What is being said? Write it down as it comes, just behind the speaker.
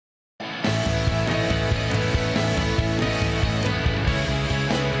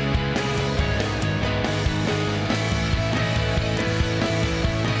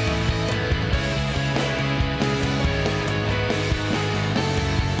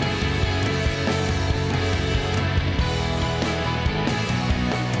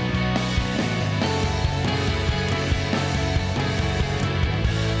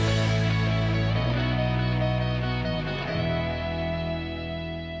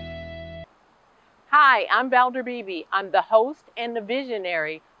Hi, I'm Valder Beebe. I'm the host and the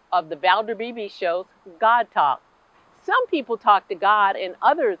visionary of the Valder Beebe Show's God Talk. Some people talk to God and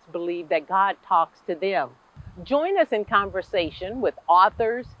others believe that God talks to them. Join us in conversation with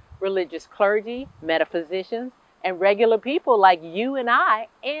authors, religious clergy, metaphysicians, and regular people like you and I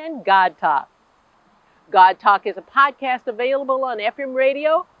and God Talk. God Talk is a podcast available on FM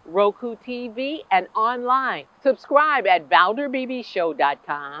radio, Roku TV, and online. Subscribe at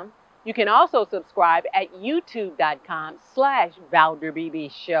ValderBeebeShow.com. You can also subscribe at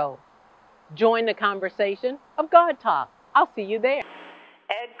YouTube.com/ValderBeebeShow. Join the conversation of God Talk. I'll see you there.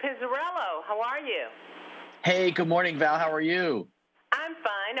 Ed Pizzarello, how are you? Hey, good morning, Val. How are you? I'm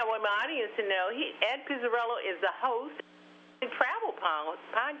fine. I want my audience to know Ed Pizzarello is the host of a travel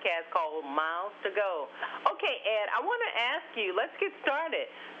podcast called Miles to Go. Okay, Ed, I want to ask you, let's get started.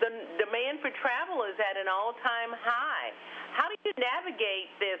 The demand for travel is at an all-time high. How do you navigate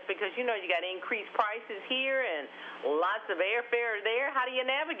this? Because, you got increased prices here and lots of airfare there. How do you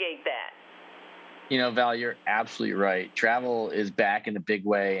navigate that? Val, you're absolutely right. Travel is back in a big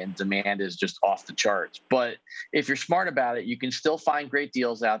way and demand is just off the charts. But if you're smart about it, you can still find great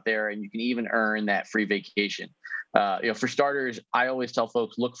deals out there and you can even earn that free vacation. For starters, I always tell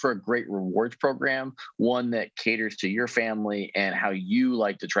folks, look for a great rewards program, one that caters to your family and how you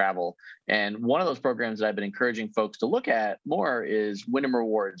like to travel. And one of those programs that I've been encouraging folks to look at more is Wyndham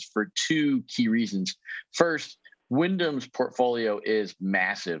Rewards for two key reasons. First, Wyndham's portfolio is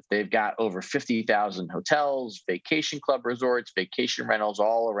massive. They've got over 50,000 hotels, vacation club resorts, vacation rentals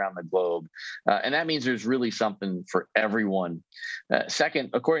all around the globe. And that means there's really something for everyone. Second,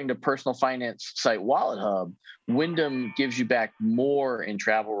 according to personal finance site Wallet Hub, Wyndham gives you back more in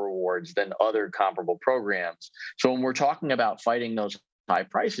travel rewards than other comparable programs. So when we're talking about fighting those high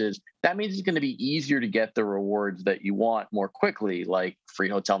prices, that means it's going to be easier to get the rewards that you want more quickly, like free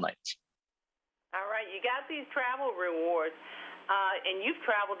hotel nights. All right, you got these travel rewards, and you've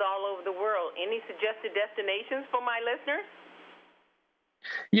traveled all over the world. Any suggested destinations for my listeners?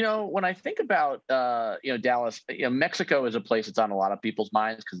 When I think about, Dallas, Mexico is a place that's on a lot of people's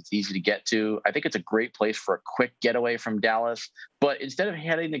minds because it's easy to get to. I think it's a great place for a quick getaway from Dallas. But instead of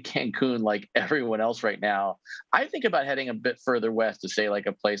heading to Cancun like everyone else right now, I think about heading a bit further west to say like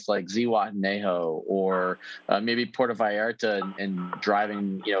a place like Zihuatanejo or maybe Puerto Vallarta and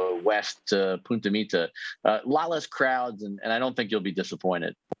driving, west to Punta Mita. A lot less crowds, and I don't think you'll be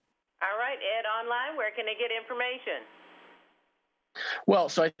disappointed. All right, Ed, online, where can they get information? Well,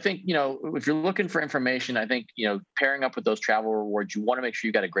 so I think, if you're looking for information, I think, pairing up with those travel rewards, you want to make sure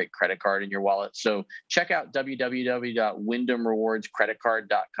you got a great credit card in your wallet. So check out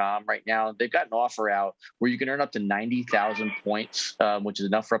www.wyndhamrewardscreditcard.com right now. They've got an offer out where you can earn up to 90,000 points, which is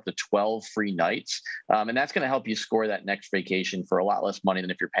enough for up to 12 free nights. And that's going to help you score that next vacation for a lot less money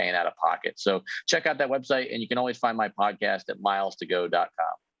than if you're paying out of pocket. So check out that website, and you can always find my podcast at milestogo.com.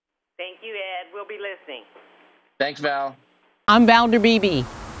 Thank you, Ed. We'll be listening. Thanks, Val. I'm Valder Beebe.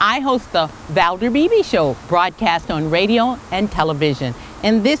 I host the Valder Beebe Show, broadcast on radio and television.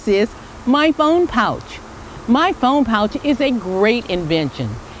 And this is my phone pouch. My phone pouch is a great invention.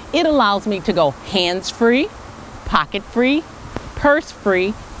 It allows me to go hands-free, pocket-free,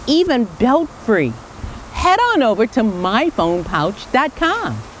 purse-free, even belt-free. Head on over to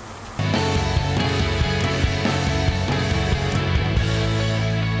myphonepouch.com.